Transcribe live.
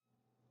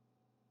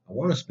I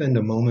want to spend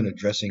a moment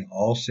addressing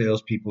all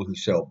salespeople who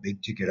sell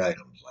big ticket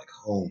items like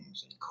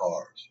homes and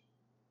cars.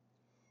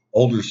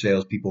 Older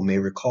salespeople may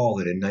recall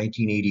that in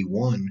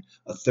 1981,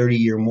 a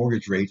 30-year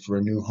mortgage rate for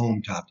a new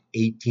home topped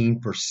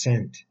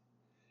 18%,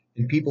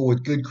 and people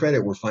with good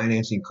credit were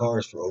financing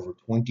cars for over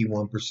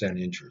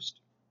 21% interest.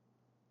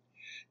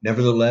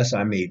 Nevertheless,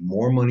 I made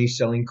more money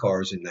selling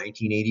cars in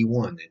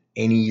 1981 than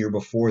any year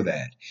before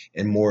that,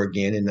 and more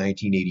again in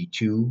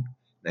 1982,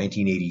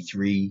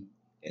 1983,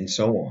 and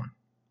so on.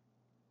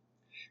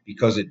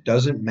 Because it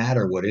doesn't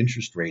matter what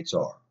interest rates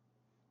are,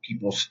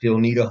 people still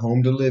need a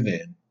home to live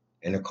in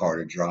and a car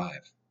to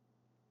drive.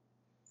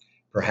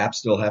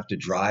 Perhaps they'll have to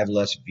drive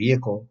less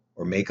vehicle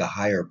or make a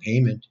higher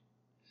payment,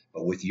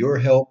 but with your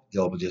help,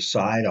 they'll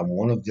decide on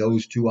one of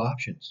those two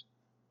options.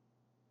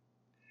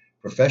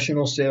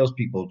 Professional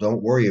salespeople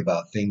don't worry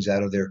about things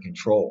out of their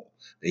control.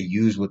 They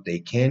use what they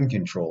can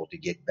control to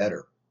get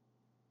better.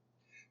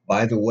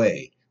 By the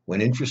way,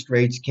 when interest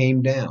rates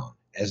came down,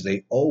 as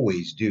they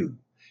always do,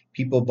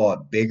 people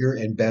bought bigger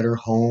and better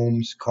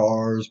homes,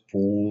 cars,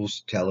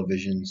 pools,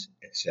 televisions,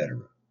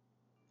 etc.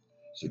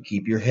 So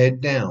keep your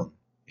head down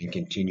and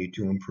continue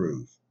to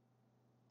improve.